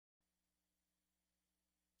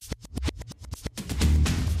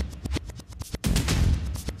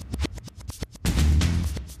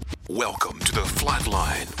Welcome to The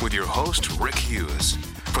Flatline with your host, Rick Hughes.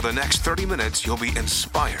 For the next 30 minutes, you'll be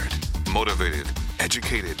inspired, motivated,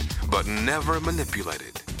 educated, but never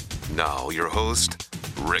manipulated. Now, your host,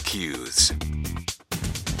 Rick Hughes.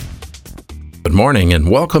 Good morning and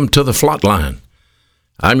welcome to The Flatline.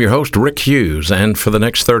 I'm your host, Rick Hughes, and for the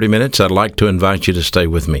next 30 minutes, I'd like to invite you to stay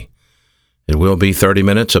with me. It will be 30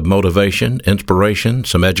 minutes of motivation, inspiration,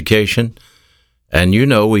 some education, and you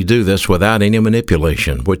know we do this without any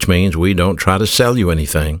manipulation, which means we don't try to sell you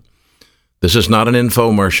anything. This is not an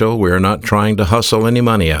infomercial. We're not trying to hustle any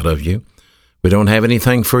money out of you. We don't have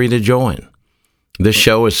anything for you to join. This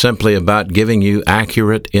show is simply about giving you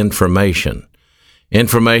accurate information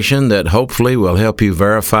that hopefully will help you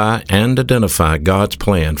verify and identify God's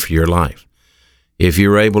plan for your life. If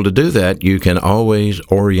you're able to do that, you can always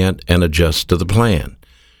orient and adjust to the plan.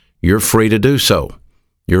 You're free to do so.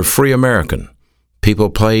 You're a free American.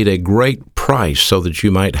 People paid a great price so that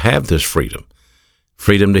you might have this freedom.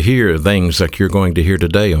 Freedom to hear things like you're going to hear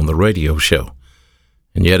today on the radio show.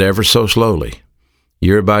 And yet ever so slowly,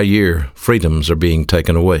 year by year, freedoms are being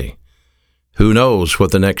taken away. Who knows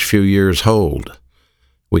what the next few years hold?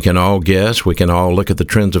 We can all guess. We can all look at the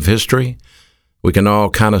trends of history. We can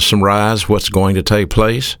all kind of surmise what's going to take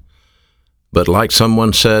place. But like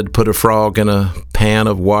someone said, put a frog in a pan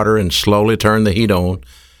of water and slowly turn the heat on,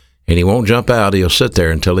 and he won't jump out. He'll sit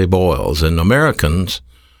there until he boils. And Americans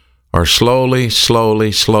are slowly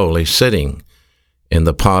sitting in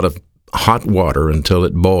the pot of hot water until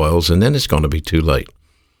it boils, and then it's going to be too late.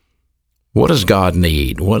 What does God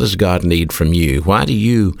need? What does God need from you? Why do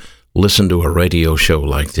you listen to a radio show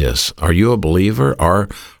like this? Are you a believer? Are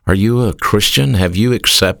you a Christian? Have you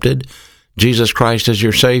accepted Jesus Christ as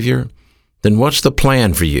your Savior? Then what's the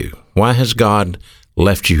plan for you? Why has God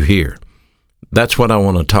left you here? That's what I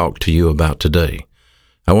want to talk to you about today.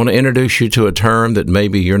 I want to introduce you to a term that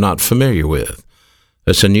maybe you're not familiar with.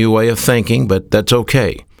 It's a new way of thinking, but that's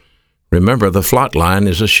okay. Remember, the Flatline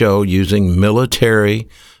is a show using military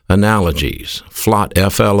analogies. FLOT,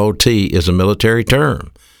 F-L-O-T, is a military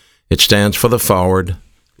term. It stands for the forward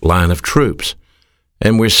line of troops.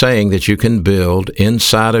 And we're saying that you can build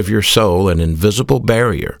inside of your soul an invisible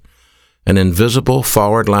barrier, an invisible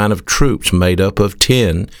forward line of troops made up of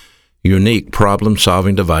 10 unique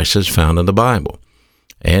problem-solving devices found in the Bible.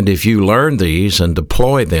 And if you learn these and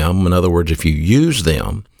deploy them, in other words, if you use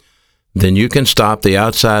them, then you can stop the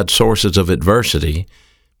outside sources of adversity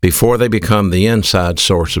before they become the inside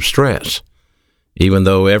source of stress. Even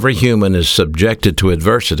though every human is subjected to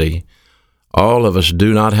adversity, all of us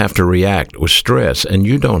do not have to react with stress, and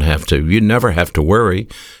you don't have to. You never have to worry.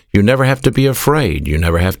 You never have to be afraid. You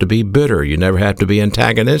never have to be bitter. You never have to be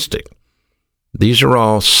antagonistic. These are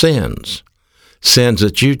all sins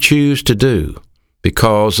that you choose to do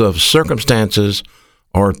because of circumstances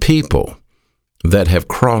or people that have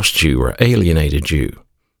crossed you or alienated you,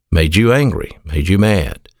 made you angry, made you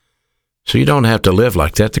mad. So you don't have to live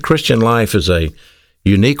like that. The Christian life is a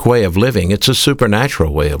unique way of living. It's a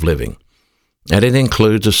supernatural way of living, and it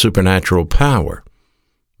includes a supernatural power.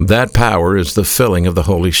 That power is the filling of the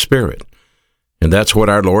Holy Spirit, and that's what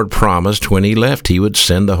our Lord promised when He left. He would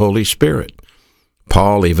send the Holy Spirit.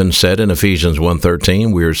 Paul even said in Ephesians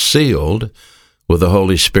 1:13, we are sealed with the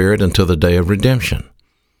Holy Spirit until the day of redemption.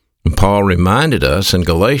 And Paul reminded us in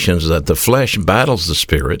Galatians that the flesh battles the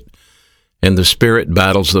Spirit, and the Spirit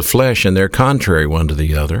battles the flesh, and they're contrary one to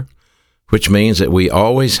the other, which means that we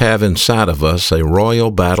always have inside of us a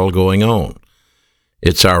royal battle going on.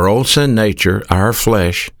 It's our old sin nature, our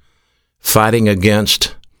flesh, fighting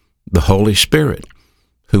against the Holy Spirit,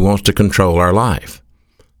 who wants to control our life.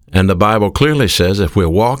 And the Bible clearly says if we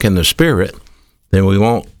walk in the Spirit, then we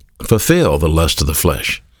won't fulfill the lust of the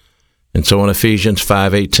flesh. And so in Ephesians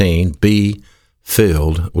 5:18, be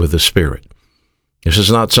filled with the Spirit. This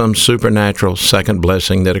is not some supernatural second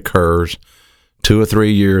blessing that occurs 2 or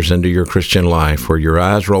 3 years into your Christian life where your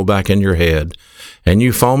eyes roll back in your head and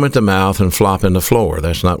you foam at the mouth and flop in the floor.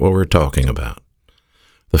 That's not what we're talking about.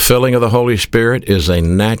 The filling of the Holy Spirit is a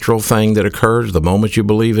natural thing that occurs the moment you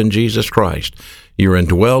believe in Jesus Christ. You're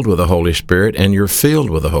indwelled with the Holy Spirit and you're filled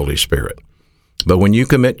with the Holy Spirit. But when you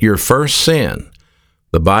commit your first sin,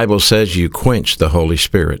 the Bible says you quench the Holy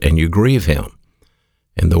Spirit and you grieve Him.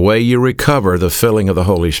 And the way you recover the filling of the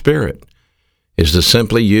Holy Spirit is to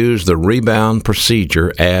simply use the rebound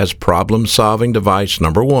procedure as problem-solving device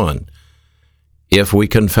number 1. If we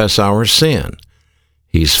confess our sin,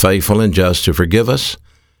 He's faithful and just to forgive us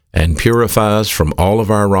and purify us from all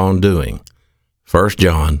of our wrongdoing. 1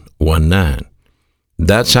 John 1:9.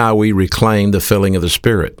 That's how we reclaim the filling of the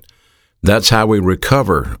Spirit. That's how we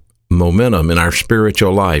recover momentum in our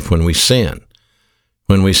spiritual life when we sin.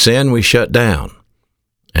 When we sin, we shut down.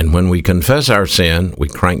 And when we confess our sin, we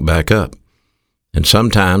crank back up. And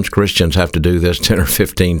sometimes Christians have to do this 10 or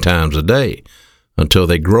 15 times a day until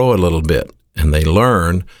they grow a little bit and they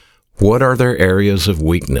learn what are their areas of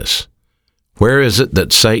weakness. Where is it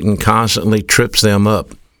that Satan constantly trips them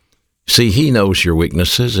up? See, he knows your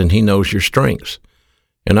weaknesses and he knows your strengths.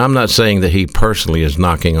 And I'm not saying that he personally is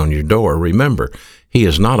knocking on your door. Remember, he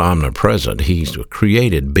is not omnipresent. He's a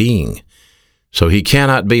created being. So he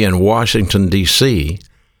cannot be in Washington, D.C.,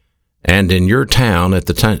 and in your town at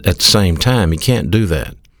the same time. He can't do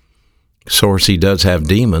that. Of course, he does have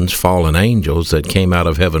demons, fallen angels that came out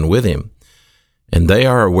of heaven with him, and they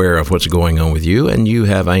are aware of what's going on with you, and you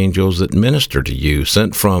have angels that minister to you,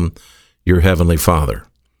 sent from your heavenly Father.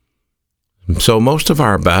 So most of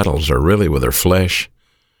our battles are really with our flesh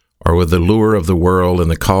or with the lure of the world and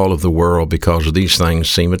the call of the world, because these things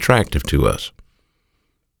seem attractive to us.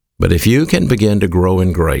 But if you can begin to grow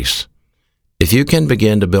in grace, if you can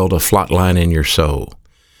begin to build a flat line in your soul,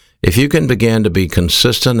 if you can begin to be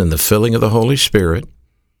consistent in the filling of the Holy Spirit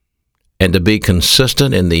and to be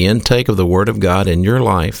consistent in the intake of the Word of God in your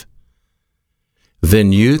life,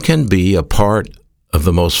 then you can be a part of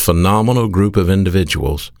the most phenomenal group of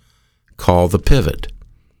individuals called the Pivot.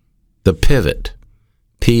 The Pivot,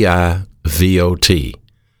 P-I-V-O-T.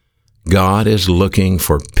 God is looking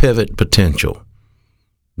for pivot potential.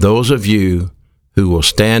 Those of you who will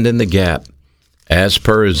stand in the gap as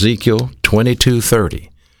per Ezekiel 22:30,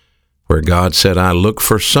 where God said, I look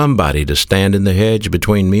for somebody to stand in the hedge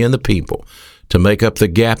between me and the people to make up the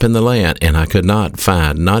gap in the land, and I could not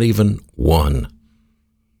find not even one.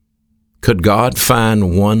 Could God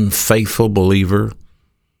find one faithful believer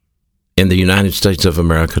in the United States of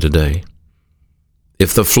America today?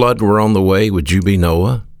 If the flood were on the way, would you be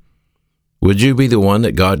Noah? Would you be the one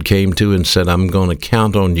that God came to and said, I'm going to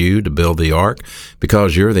count on you to build the ark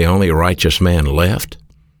because you're the only righteous man left?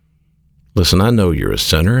 Listen, I know you're a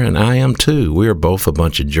sinner, and I am too. We are both a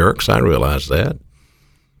bunch of jerks. I realize that.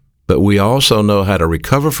 But we also know how to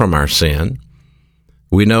recover from our sin.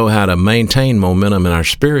 We know how to maintain momentum in our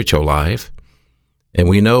spiritual life. And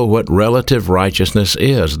we know what relative righteousness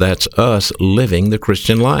is. That's us living the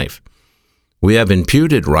Christian life. We have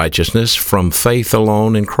imputed righteousness from faith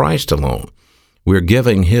alone in Christ alone. We're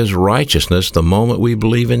giving His righteousness the moment we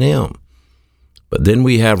believe in Him. But then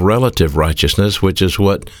we have relative righteousness, which is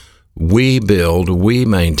what we build, we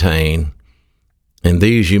maintain, and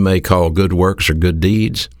these you may call good works or good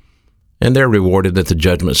deeds, and they're rewarded at the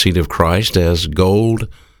judgment seat of Christ as gold,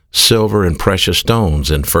 silver, and precious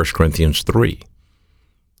stones in 1 Corinthians 3.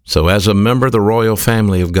 So as a member of the royal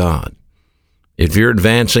family of God, if you're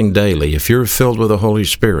advancing daily, if you're filled with the Holy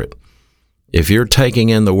Spirit, if you're taking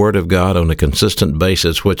in the Word of God on a consistent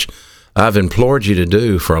basis, which I've implored you to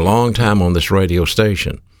do for a long time on this radio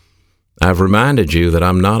station, I've reminded you that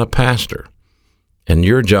I'm not a pastor, and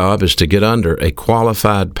your job is to get under a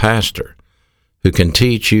qualified pastor who can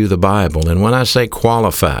teach you the Bible. And when I say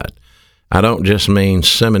qualified, I don't just mean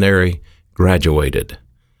seminary graduated.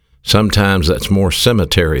 Sometimes that's more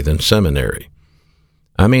cemetery than seminary.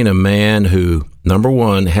 I mean a man who, number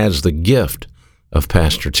one, has the gift of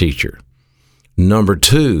pastor-teacher. Number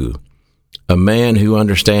two, a man who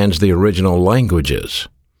understands the original languages.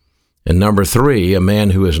 And number three, a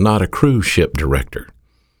man who is not a cruise ship director.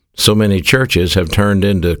 So many churches have turned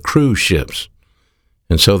into cruise ships.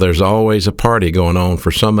 And so there's always a party going on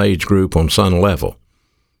for some age group on some level.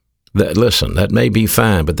 Listen, that may be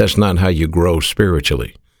fine, but that's not how you grow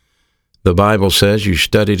spiritually. The Bible says you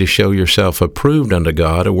study to show yourself approved unto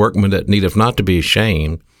God, a workman that needeth not to be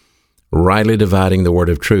ashamed, rightly dividing the word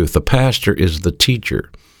of truth. The pastor is the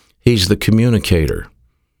teacher. He's the communicator.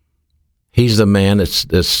 He's the man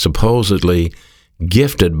that's supposedly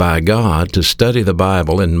gifted by God to study the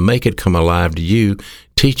Bible and make it come alive to you,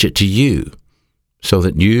 teach it to you, so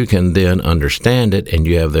that you can then understand it and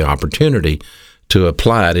you have the opportunity to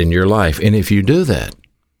apply it in your life. And if you do that,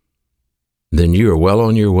 then you are well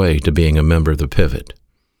on your way to being a member of the Pivot.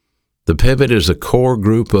 The Pivot is a core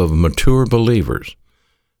group of mature believers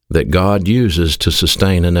that God uses to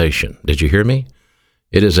sustain a nation. Did you hear me?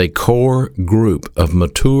 It is a core group of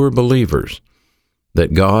mature believers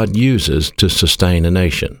that God uses to sustain a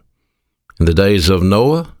nation. In the days of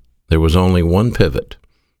Noah, there was only one Pivot,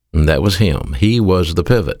 and that was him. He was the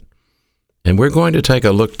Pivot. And we're going to take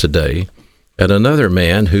a look today at another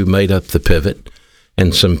man who made up the Pivot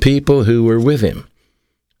and some people who were with him.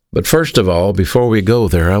 But first of all, before we go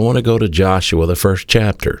there, I want to go to Joshua, the first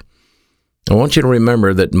chapter. I want you to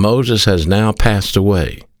remember that Moses has now passed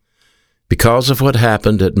away because of what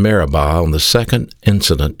happened at Meribah on the second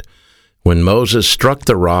incident When Moses struck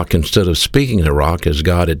the rock instead of speaking the rock as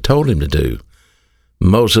God had told him to do,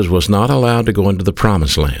 Moses was not allowed to go into the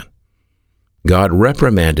promised land. God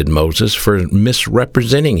reprimanded Moses for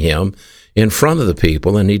misrepresenting him in front of the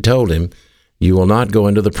people, and he told him, "You will not go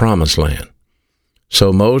into the promised land."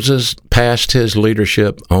 So Moses passed his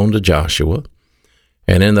leadership on to Joshua,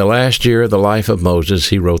 and in the last year of the life of Moses,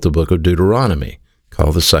 he wrote the book of Deuteronomy,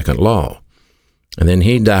 called the Second Law. And then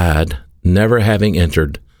he died, never having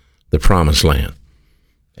entered the promised land.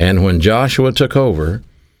 And when Joshua took over,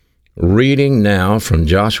 reading now from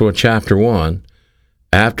Joshua chapter 1,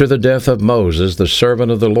 after the death of Moses, the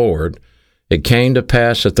servant of the Lord, it came to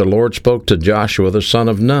pass that the Lord spoke to Joshua the son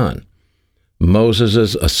of Nun,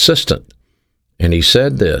 Moses' assistant, and he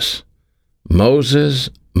said this, "Moses,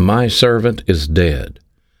 my servant, is dead.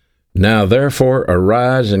 Now therefore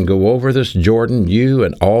arise and go over this Jordan, you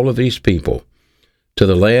and all of these people, to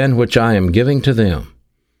the land which I am giving to them,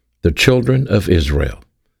 the children of Israel.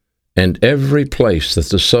 And every place that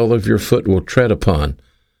the sole of your foot will tread upon,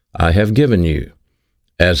 I have given you,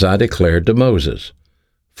 as I declared to Moses,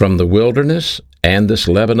 from the wilderness and this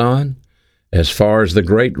Lebanon, as far as the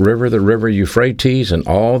great river, the river Euphrates, and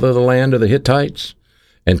all the land of the Hittites,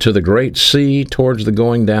 and to the great sea towards the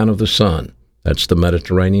going down of the sun," that's the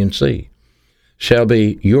Mediterranean Sea, "shall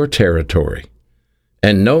be your territory,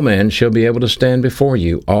 and no man shall be able to stand before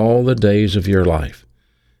you all the days of your life.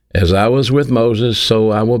 As I was with Moses,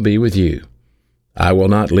 so I will be with you. I will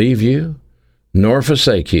not leave you, nor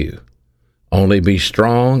forsake you. Only be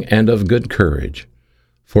strong and of good courage.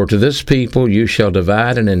 For to this people you shall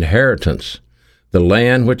divide an inheritance, the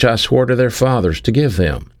land which I swore to their fathers to give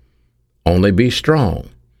them. Only be strong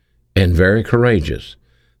and very courageous,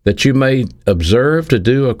 that you may observe to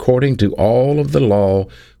do according to all of the law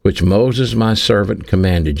which Moses my servant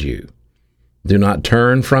commanded you. Do not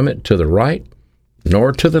turn from it to the right,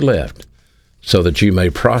 nor to the left, so that you may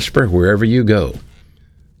prosper wherever you go.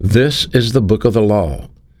 This is the book of the law,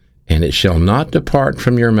 and it shall not depart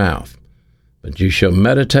from your mouth, but you shall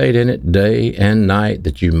meditate in it day and night,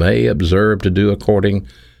 that you may observe to do according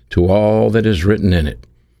to all that is written in it.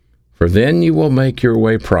 For then you will make your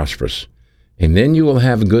way prosperous, and then you will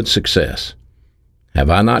have good success.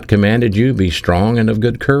 Have I not commanded you, be strong and of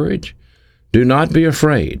good courage? Do not be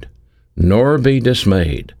afraid, nor be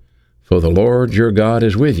dismayed, for the Lord your God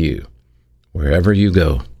is with you wherever you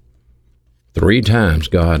go." 3 times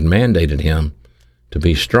God mandated him to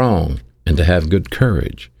be strong and to have good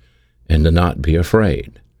courage and to not be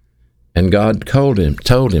afraid. And God told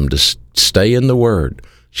him to stay in the Word,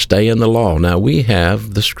 stay in the law. Now we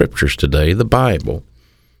have the Scriptures today, the Bible.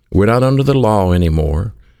 We're not under the law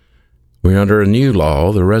anymore. We're under a new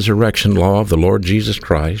law, the resurrection law of the Lord Jesus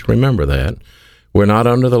Christ. Remember that. We're not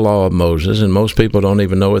under the law of Moses, and most people don't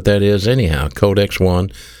even know what that is anyhow. Codex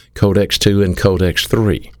 1, Codex 2, and Codex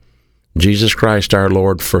 3. Jesus Christ our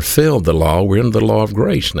Lord fulfilled the law. We're under the law of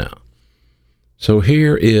grace now. So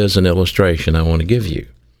here is an illustration I want to give you.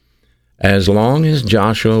 As long as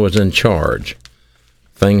Joshua was in charge,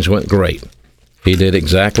 things went great. He did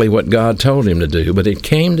exactly what God told him to do, but it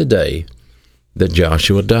came today that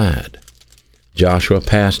Joshua died. Joshua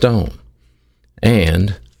passed on,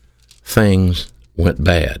 and things went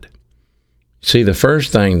bad. See, the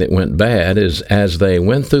first thing that went bad is as they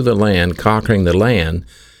went through the land, conquering the land,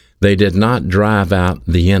 they did not drive out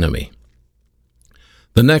the enemy.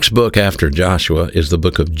 The next book after Joshua is the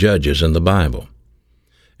book of Judges in the Bible.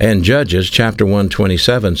 And Judges chapter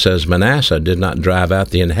 127 says, Manasseh did not drive out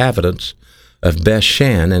the inhabitants of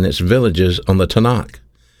Beth-shan and its villages on the Tanakh.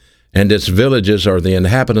 And its villages are the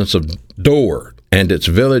inhabitants of Dor, and its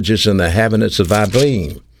villages and the inhabitants of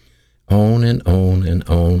Ibaim. On and on and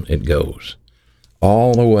on it goes.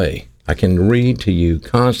 All the way. I can read to you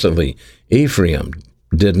constantly. Ephraim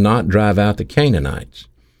did not drive out the Canaanites,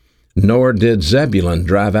 nor did Zebulun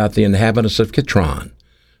drive out the inhabitants of Kitron,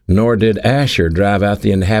 nor did Asher drive out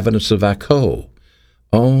the inhabitants of Akko.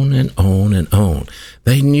 On and on and on.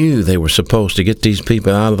 They knew they were supposed to get these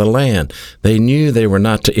people out of the land. They knew they were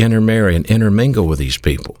not to intermarry and intermingle with these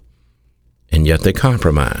people. And yet they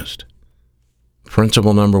compromised.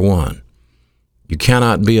 Principle number 1, you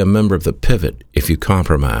cannot be a member of the pivot if you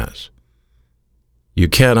compromise. You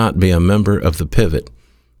cannot be a member of the pivot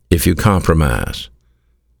if you compromise.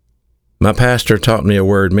 My pastor taught me a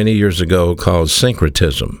word many years ago called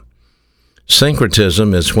syncretism.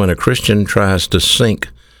 Syncretism is when a Christian tries to sync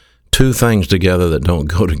 2 things together that don't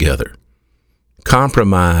go together.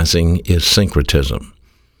 Compromising is syncretism.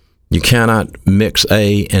 You cannot mix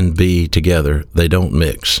A and B together. They don't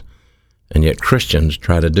mix. And yet Christians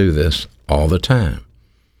try to do this all the time.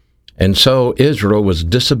 And so Israel was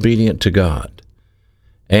disobedient to God.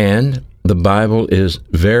 And the Bible is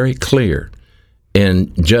very clear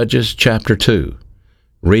in Judges chapter 2,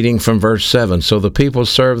 reading from verse 7. So the people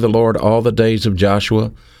served the Lord all the days of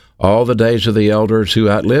Joshua, all the days of the elders who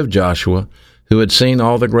outlived Joshua, who had seen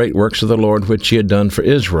all the great works of the Lord which he had done for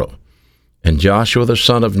Israel. And Joshua the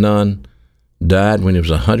son of Nun died when he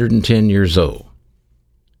was 110 years old.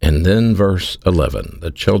 And then verse 11,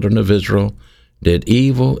 the children of Israel did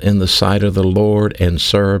evil in the sight of the Lord and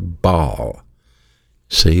served Baal.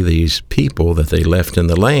 See, these people that they left in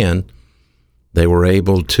the land, they were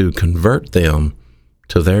able to convert them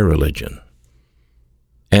to their religion.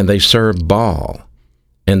 And they served Baal,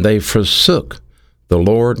 and they forsook the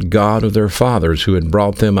Lord God of their fathers who had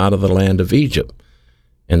brought them out of the land of Egypt.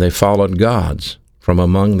 And they followed gods from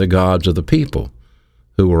among the gods of the people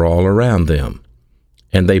who were all around them.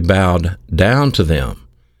 And they bowed down to them,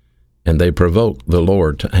 and they provoked the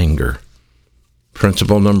Lord to anger.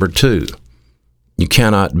 Principle number 2, you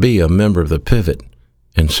cannot be a member of the pivot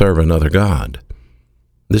and serve another God.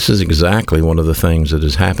 This is exactly one of the things that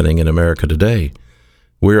is happening in America today.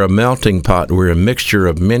 We're a melting pot. We're a mixture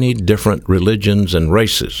of many different religions and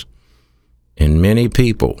races. And many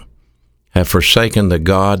people have forsaken the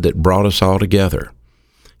God that brought us all together,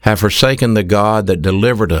 have forsaken the God that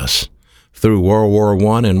delivered us through World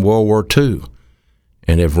War I and World War II,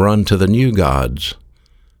 and have run to the new gods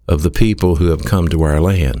of the people who have come to our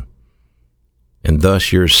land. And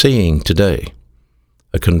thus you're seeing today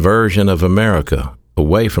a conversion of America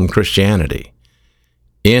away from Christianity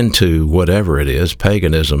into whatever it is,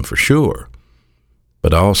 paganism for sure.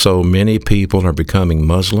 But also many people are becoming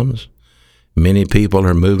Muslims. Many people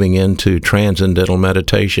are moving into transcendental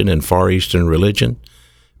meditation and Far Eastern religion,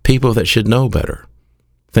 people that should know better,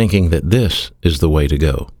 thinking that this is the way to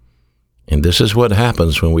go. And this is what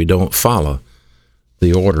happens when we don't follow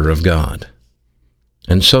the order of God.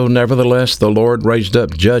 And so, nevertheless, the Lord raised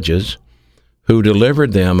up judges who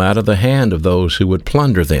delivered them out of the hand of those who would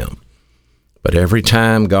plunder them. But every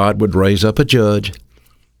time God would raise up a judge,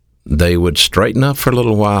 they would straighten up for a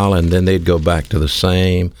little while, and then they'd go back to the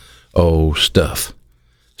same old stuff.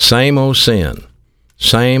 Same old sin.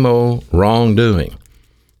 Same old wrongdoing.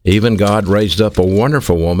 Even God raised up a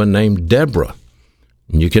wonderful woman named Deborah.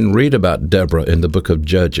 And you can read about Deborah in the book of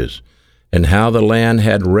Judges, and how the land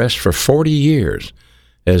had rest for 40 years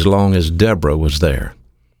as long as Deborah was there.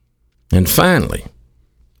 And finally,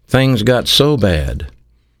 things got so bad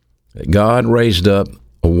that God raised up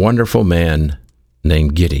a wonderful man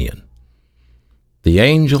named Gideon. The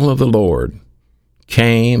angel of the Lord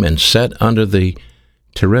came and sat under the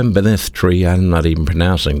terebinth tree. I'm not even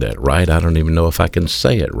pronouncing that right. I don't even know if I can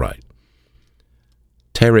say it right.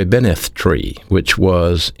 Terebinth tree, which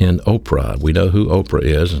was in Oprah. We know who Oprah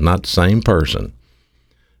is, not the same person,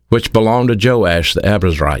 which belonged to Joash the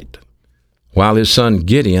Abiezrite, while his son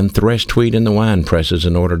Gideon threshed wheat in the wine presses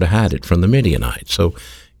in order to hide it from the Midianites. So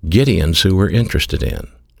Gideon's who we're interested in.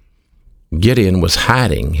 Gideon was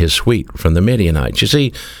hiding his wheat from the Midianites. You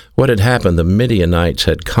see, what had happened, the Midianites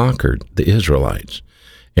had conquered the Israelites.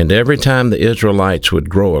 And every time the Israelites would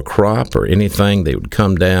grow a crop or anything, they would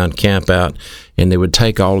come down, camp out, and they would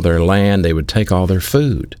take all their land, they would take all their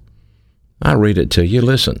food. I'll read it to you.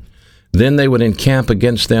 Listen. Then they would encamp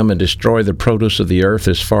against them and destroy the produce of the earth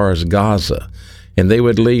as far as Gaza. And they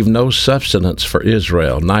would leave no subsistence for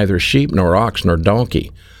Israel, neither sheep nor ox nor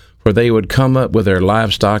donkey. For they would come up with their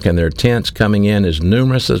livestock and their tents coming in as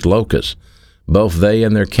numerous as locusts. Both they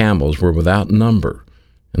and their camels were without number.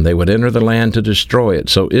 And they would enter the land to destroy it.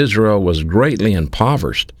 So Israel was greatly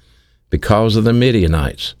impoverished because of the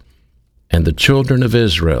Midianites. And the children of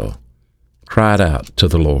Israel cried out to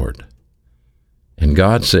the Lord. And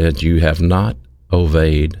God said, "You have not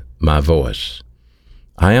obeyed my voice.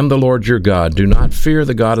 I am the Lord your God. Do not fear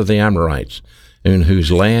the God of the Amorites, in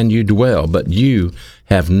whose land you dwell, but you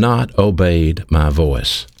have not obeyed my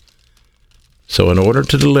voice." So in order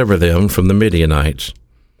to deliver them from the Midianites,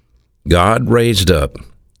 God raised up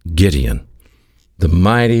Gideon, the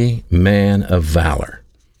mighty man of valor.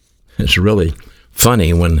 It's really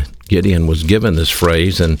funny when Gideon was given this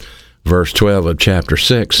phrase in verse 12 of chapter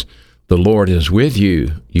 6, "The Lord is with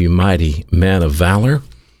you, you mighty man of valor."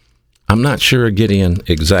 I'm not sure Gideon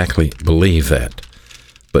exactly believed that,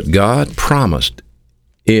 but God promised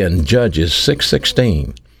in Judges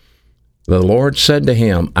 6:16, "The Lord said to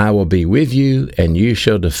him, I will be with you, and you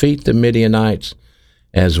shall defeat the Midianites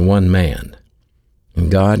as one man." And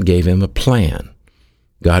God gave him a plan.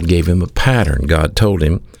 God gave him a pattern. God told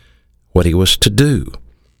him what he was to do.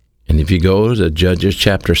 And if you go to Judges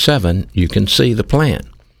chapter 7, you can see the plan.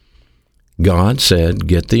 God said,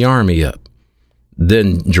 "Get the army up."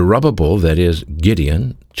 Then Jerubbaal, that is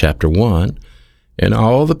Gideon, chapter 1, And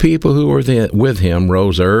all the people who were with him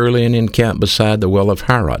rose early and encamped beside the well of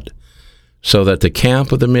Harod, so that the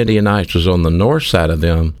camp of the Midianites was on the north side of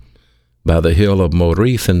them by the hill of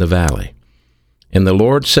Morith in the valley. And the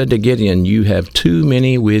Lord said to Gideon, you have too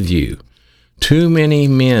many with you, too many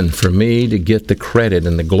men for me to get the credit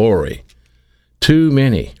and the glory, too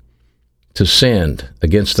many to send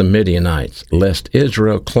against the Midianites, lest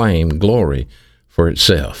Israel claim glory for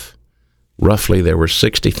itself. Roughly there were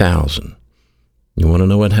 60,000. You want to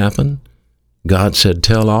know what happened? God said,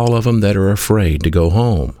 tell all of them that are afraid to go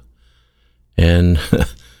home. And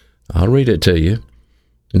I'll read it to you.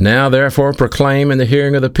 Now therefore proclaim in the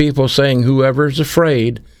hearing of the people, saying, whoever is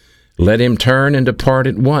afraid, let him turn and depart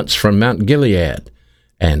at once from Mount Gilead.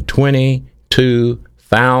 And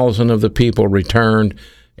 22,000 of the people returned,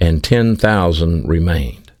 and 10,000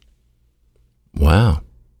 remained. Wow.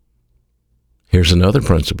 Here's another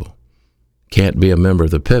principle. Can't be a member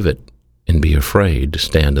of the pivot and be afraid to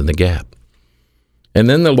stand in the gap. And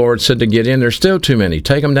then the Lord said to Gideon, there's still too many.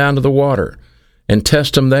 Take them down to the water and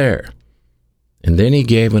test them there. And then he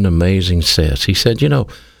gave an amazing test. He said,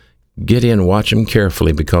 Gideon, watch them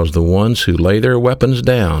carefully, because the ones who lay their weapons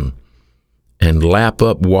down and lap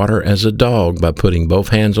up water as a dog by putting both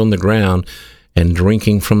hands on the ground and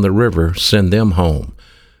drinking from the river, send them home.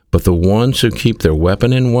 But the ones who keep their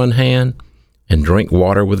weapon in one hand and drink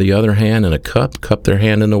water with the other hand in a cup their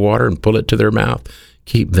hand in the water and pull it to their mouth,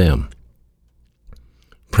 keep them.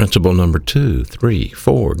 Principle number 2, 3,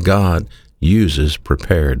 4, God uses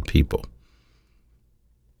prepared people.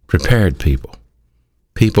 Prepared people.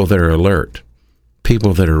 People that are alert.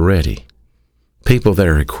 People that are ready. People that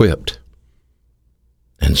are equipped.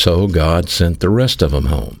 And so God sent the rest of them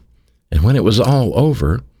home. And when it was all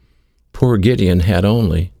over, poor Gideon had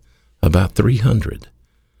only about 300.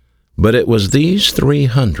 But it was these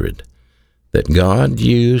 300 that God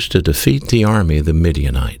used to defeat the army of the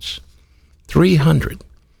Midianites. 300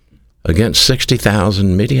 against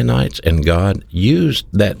 60,000 Midianites, and God used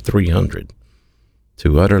that 300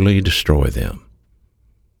 to utterly destroy them.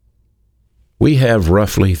 We have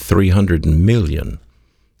roughly 300 million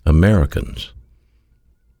Americans.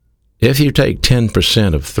 If you take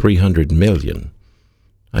 10% of 300 million,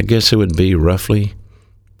 I guess it would be roughly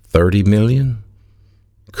 30 million.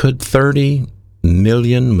 Could 30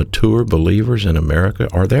 million mature believers in America,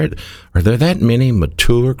 are there that many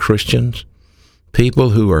mature Christians,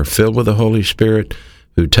 people who are filled with the Holy Spirit,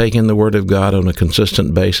 who take in the Word of God on a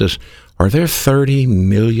consistent basis? Are there 30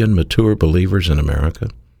 million mature believers in America?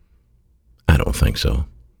 I don't think so.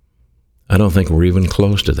 I don't think we're even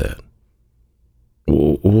close to that.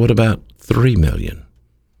 What about 3 million?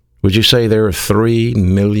 Would you say there are 3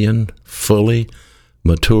 million fully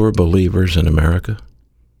mature believers in America?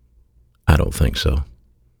 I don't think so.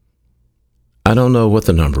 I don't know what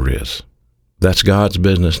the number is. That's God's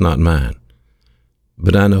business, not mine.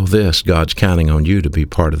 But I know this, God's counting on you to be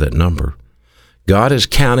part of that number. God is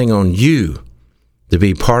counting on you to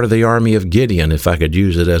be part of the army of Gideon, if I could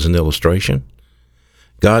use it as an illustration.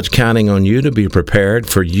 God's counting on you to be prepared,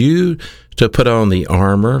 for you to put on the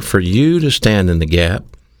armor, for you to stand in the gap,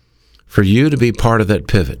 for you to be part of that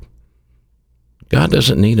pivot. God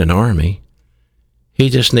doesn't need an army. He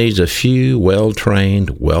just needs a few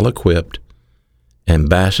well-trained, well-equipped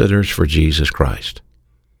ambassadors for Jesus Christ.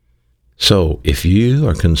 So if you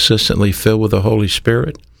are consistently filled with the Holy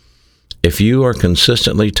Spirit, if you are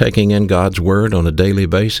consistently taking in God's Word on a daily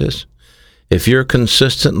basis, if you're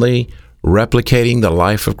consistently replicating the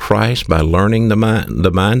life of Christ by learning the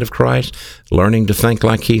mind of Christ, learning to think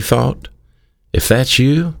like He thought, if that's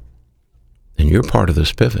you, then you're part of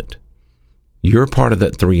this pivot. You're part of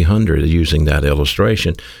that 300, using that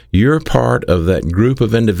illustration. You're part of that group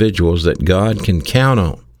of individuals that God can count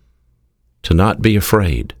on to not be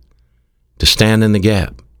afraid, to stand in the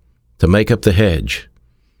gap, to make up the hedge.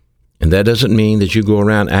 And that doesn't mean that you go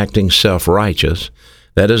around acting self-righteous.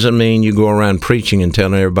 That doesn't mean you go around preaching and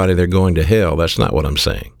telling everybody they're going to hell. That's not what I'm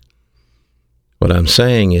saying. What I'm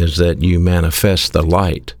saying is that you manifest the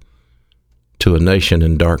light to a nation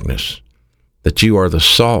in darkness, that you are the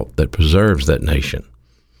salt that preserves that nation,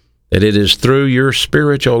 that it is through your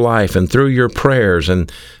spiritual life and through your prayers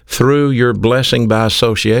and through your blessing by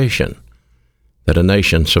association that a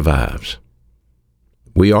nation survives.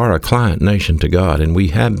 We are a client nation to God, and we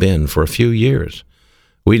have been for a few years.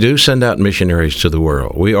 We do send out missionaries to the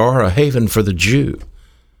world. We are a haven for the Jew.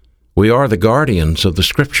 We are the guardians of the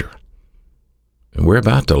Scripture. And we're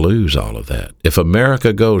about to lose all of that. If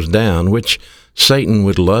America goes down, which Satan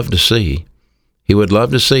would love to see, he would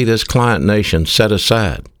love to see this client nation set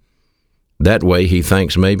aside. That way he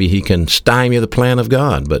thinks maybe he can stymie the plan of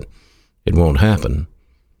God, but it won't happen.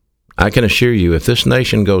 I can assure you, if this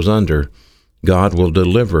nation goes under, God will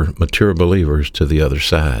deliver mature believers to the other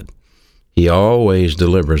side. He always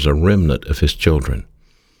delivers a remnant of his children.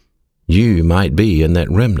 You might be in that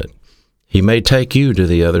remnant. He may take you to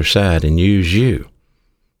the other side and use you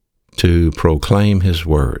to proclaim his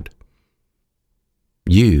word.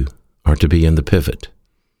 You are to be in the pivot.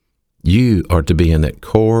 You are to be in that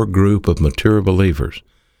core group of mature believers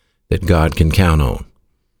that God can count on.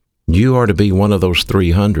 You are to be one of those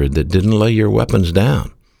 300 that didn't lay your weapons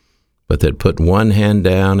down, but that put one hand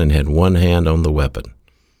down and had one hand on the weapon.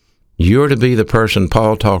 You're to be the person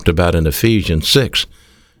Paul talked about in Ephesians 6,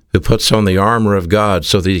 who puts on the armor of God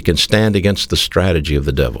so that he can stand against the strategy of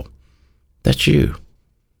the devil. That's you.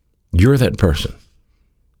 You're that person.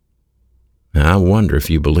 Now, I wonder if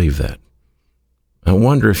you believe that. I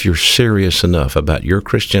wonder if you're serious enough about your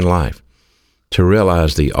Christian life to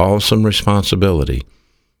realize the awesome responsibility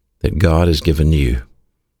that God has given you.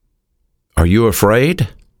 Are you afraid?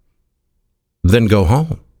 Then go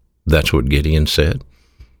home. That's what Gideon said.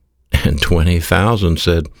 And 20,000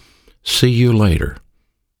 said, see you later.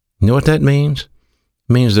 You know what that means?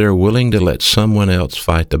 It means they're willing to let someone else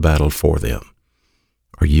fight the battle for them.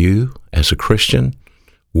 Are you, as a Christian,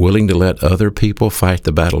 willing to let other people fight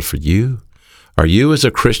the battle for you? Are you, as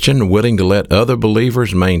a Christian, willing to let other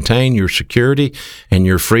believers maintain your security and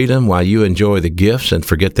your freedom while you enjoy the gifts and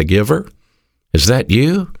forget the giver? Is that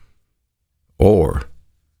you? Or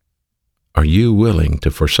are you willing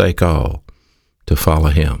to forsake all to follow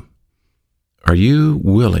him? Are you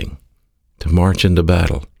willing to march into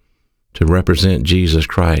battle to represent Jesus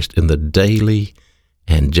Christ in the daily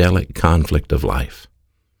angelic conflict of life?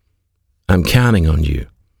 I'm counting on you.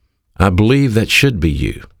 I believe that should be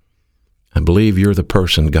you. I believe you're the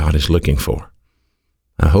person God is looking for.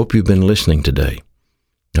 I hope you've been listening today.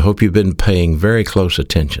 I hope you've been paying very close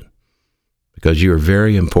attention, because you are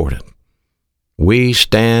very important. We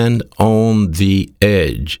stand on the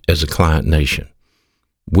edge as a client nation.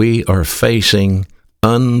 We are facing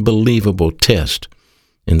unbelievable tests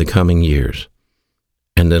in the coming years.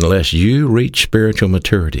 And unless you reach spiritual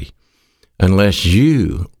maturity, unless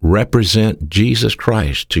you represent Jesus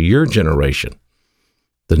Christ to your generation,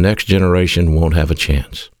 the next generation won't have a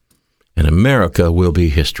chance. And America will be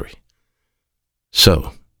history.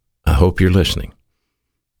 So, I hope you're listening.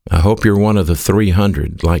 I hope you're one of the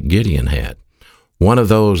 300 like Gideon had, one of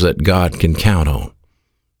those that God can count on.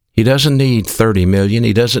 He doesn't need 30 million.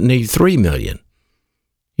 He doesn't need 3 million.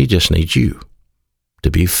 He just needs you to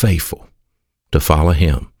be faithful, to follow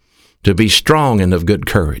him, to be strong and of good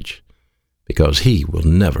courage, because he will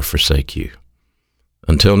never forsake you.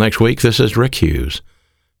 Until next week, this is Rick Hughes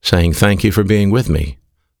saying thank you for being with me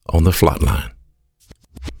on The Flatline.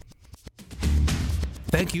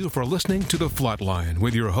 Thank you for listening to The Flatline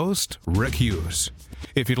with your host, Rick Hughes.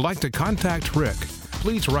 If you'd like to contact Rick,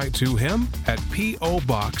 please write to him at P.O.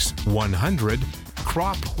 Box 100,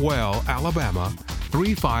 Cropwell, Alabama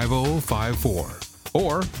 35054,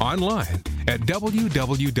 or online at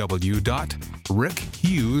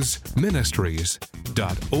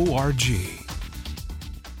www.rickhughesministries.org.